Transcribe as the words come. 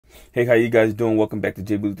Hey, how you guys doing? Welcome back to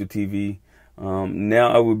J Blue TV. Now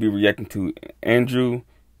I will be reacting to Andrew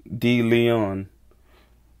D. Leon.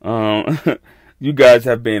 You guys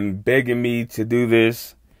have been begging me to do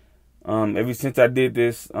this. Ever since I did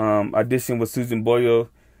this, audition with Susan Boyle.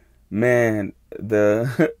 Man,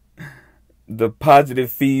 the the positive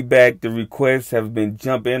feedback, the requests have been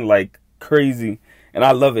jumping like crazy, and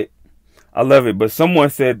I love it. I love it. But someone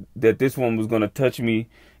said that this one was gonna touch me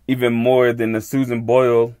even more than the Susan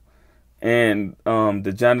Boyle and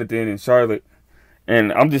the Jonathan and Charlotte.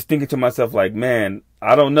 And I'm just thinking to myself, like, man,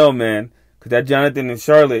 I don't know, man, because that Jonathan and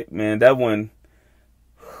Charlotte, man, that one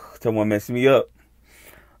messed me up.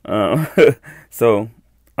 So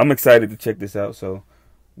I'm excited to check this out. So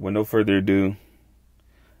with no further ado,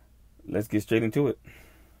 let's get straight into it.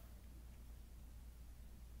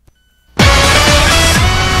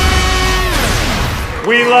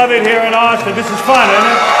 We love it here in Austin. This is fun, isn't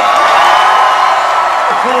it?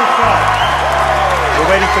 A cool show. We're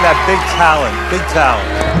waiting for that big talent. Big talent.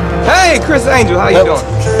 Hey, Chris Angel, how you doing?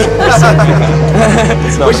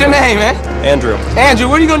 What's your name, man? Andrew. Andrew,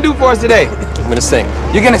 what are you gonna do for us today? I'm gonna sing.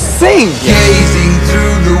 You're gonna sing? Gazing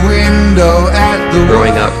through the window at the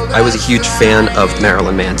Growing up, I was a huge fan of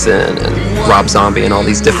Marilyn Manson and Rob Zombie and all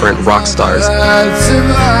these different rock stars.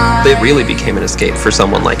 They really became an escape for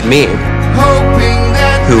someone like me,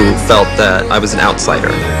 who felt that I was an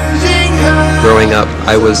outsider. Growing up,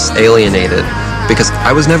 I was alienated because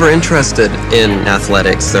I was never interested in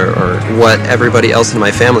athletics or what everybody else in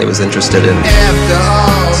my family was interested in.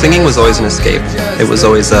 Singing was always an escape. It was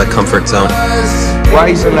always a comfort zone. Why are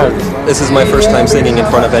you so nervous? This is my first time singing in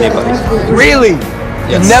front of anybody. Really?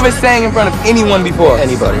 Yes. You've never sang in front of anyone before?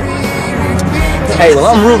 Anybody. Hey,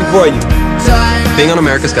 well, I'm rooting for you. Being on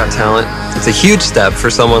America's Got Talent, it's a huge step for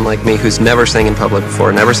someone like me who's never sang in public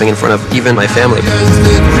before, never sang in front of even my family.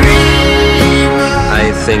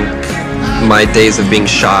 I think my days of being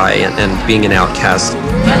shy and being an outcast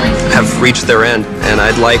have reached their end, and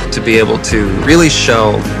I'd like to be able to really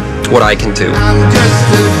show what I can do.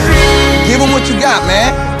 Give them what you got,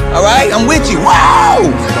 man. All right? I'm with you. Wow!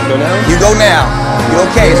 You go now. You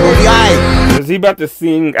okay? It's gonna be all right. Is he about to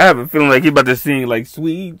sing? I have a feeling like he's about to sing like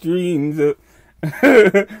 "Sweet Dreams," the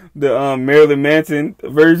Marilyn Manson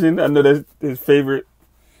version. I know that's his favorite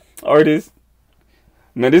artist.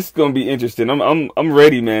 Man, this is gonna be interesting. I'm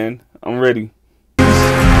ready, man. I'm ready. Don't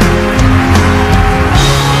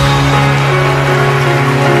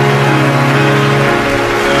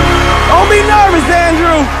be nervous,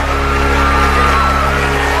 Andrew.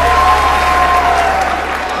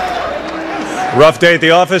 Rough day at the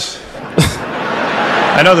office?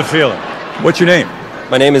 I know the feeling. What's your name?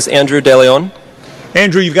 My name is Andrew De Leon.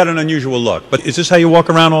 Andrew, you've got an unusual look, but is this how you walk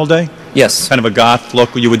around all day? Yes. Kind of a goth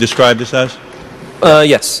look you would describe this as?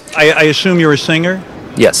 Yes. I assume you're a singer?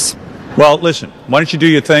 Yes. Well, listen, why don't you do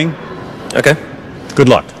your thing? Okay. Good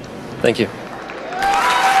luck. Thank you. Oh,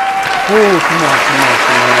 come on.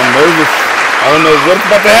 I'm nervous. I don't know what's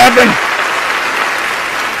about to happen.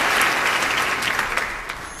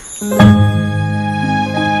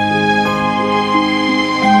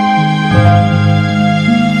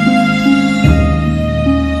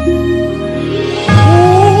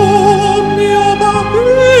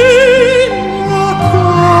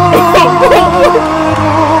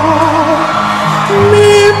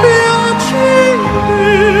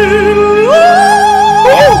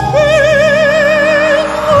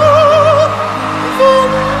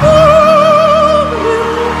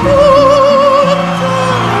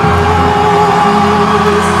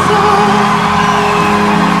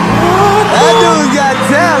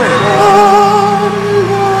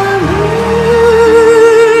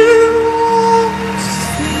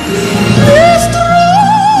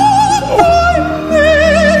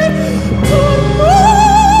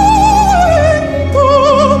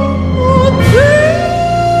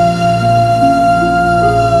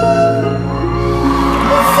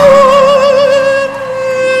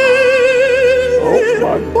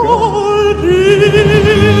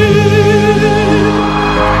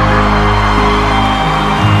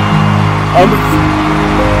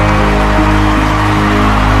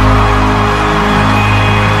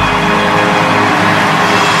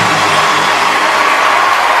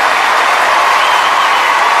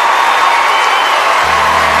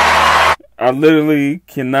 I literally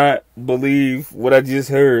cannot believe what I just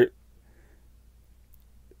heard.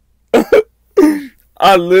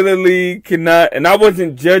 I literally cannot, and I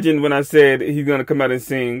wasn't judging when I said he's gonna come out and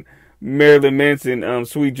sing Marilyn Manson,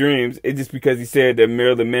 "Sweet Dreams." It's just because he said that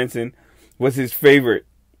Marilyn Manson was his favorite,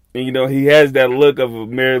 and you know he has that look of a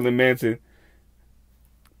Marilyn Manson.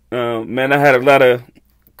 Man, I had a lot of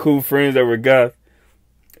cool friends that were goth,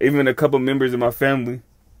 even a couple members of my family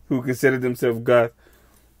who consider themselves goth.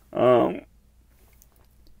 That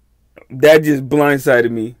just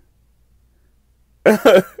blindsided me.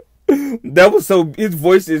 That was so. His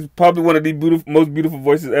voice is probably one of the most beautiful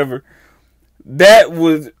voices ever. That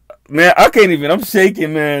was, man. I can't even. I'm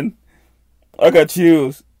shaking, man. I got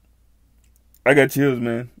chills.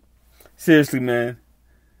 Man. Seriously, man.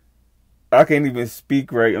 I can't even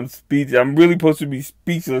speak right. I'm really supposed to be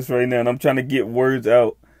speechless right now, and I'm trying to get words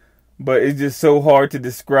out, but it's just so hard to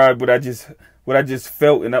describe what I just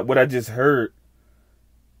felt and what I just heard.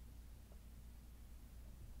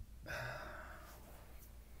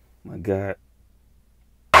 My God.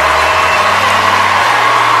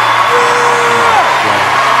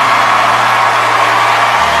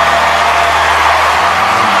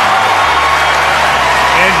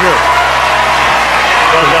 Andrew.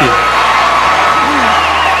 Well done.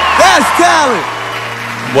 That's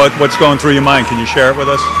talent. What's going through your mind? Can you share it with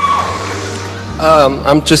us?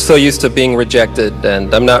 I'm just so used to being rejected,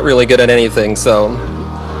 and I'm not really good at anything, so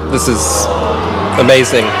this is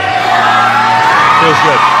amazing. Feels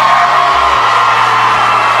good.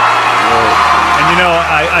 And you know,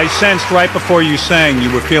 I sensed right before you sang,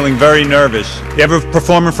 you were feeling very nervous. You ever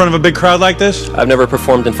perform in front of a big crowd like this? I've never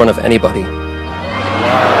performed in front of anybody.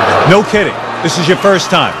 No kidding. This is your first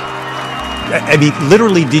time. I mean,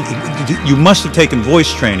 literally, you must have taken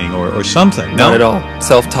voice training or something, no? Not at all.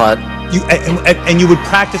 Self-taught. And you would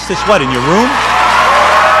practice this, what, in your room?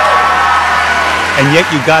 And yet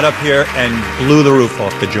you got up here and blew the roof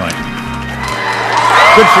off the joint.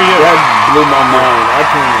 Good for you. That blew my mind. I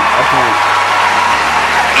can't.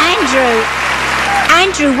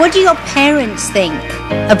 Andrew, what do your parents think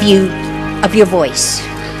of your voice?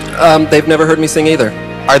 They've never heard me sing either.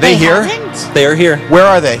 Are they here? Haven't? They are here. Where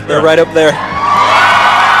are they? They're right up there.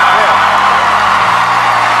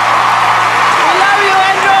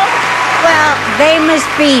 Well, they must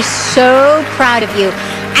be so proud of you.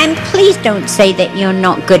 And please don't say that you're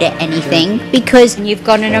not good at anything, because you've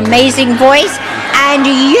got an amazing voice and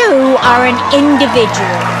you are an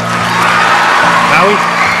individual. Howie?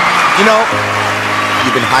 You know,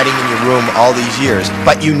 you've been hiding in your room all these years,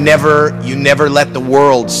 but you never let the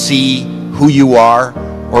world see who you are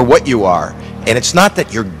or what you are. And it's not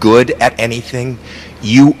that you're good at anything,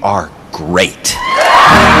 you are great.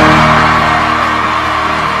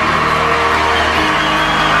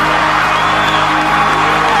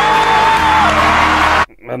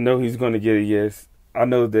 I know he's going to get a yes. I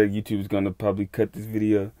know that YouTube is going to probably cut this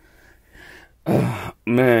video.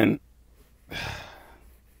 Man.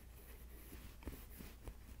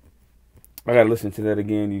 I got to listen to that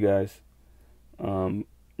again, you guys.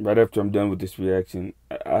 Right after I'm done with this reaction,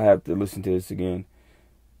 I have to listen to this again.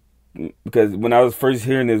 Because when I was first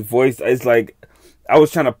hearing his voice, it's like I was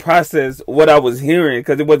trying to process what I was hearing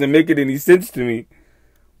because it wasn't making any sense to me.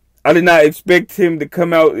 I did not expect him to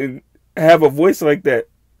come out and have a voice like that.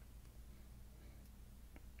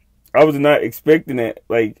 I was not expecting that.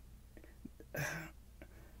 Like,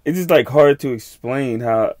 it's just like hard to explain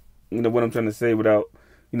how, what I'm trying to say without,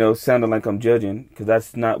 sounding like I'm judging, because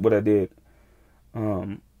that's not what I did.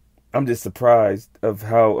 I'm just surprised of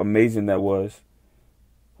how amazing that was.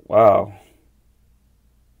 Wow.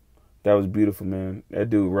 That was beautiful, man. That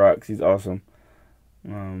dude rocks. He's awesome.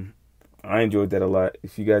 I enjoyed that a lot.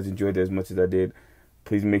 If you guys enjoyed that as much as I did,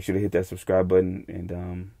 please make sure to hit that subscribe button,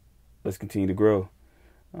 and let's continue to grow.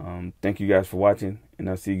 Thank you guys for watching, and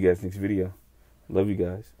I'll see you guys next video. Love you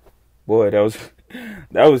guys. Boy, that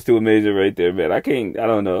was too amazing right there, man. I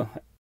don't know.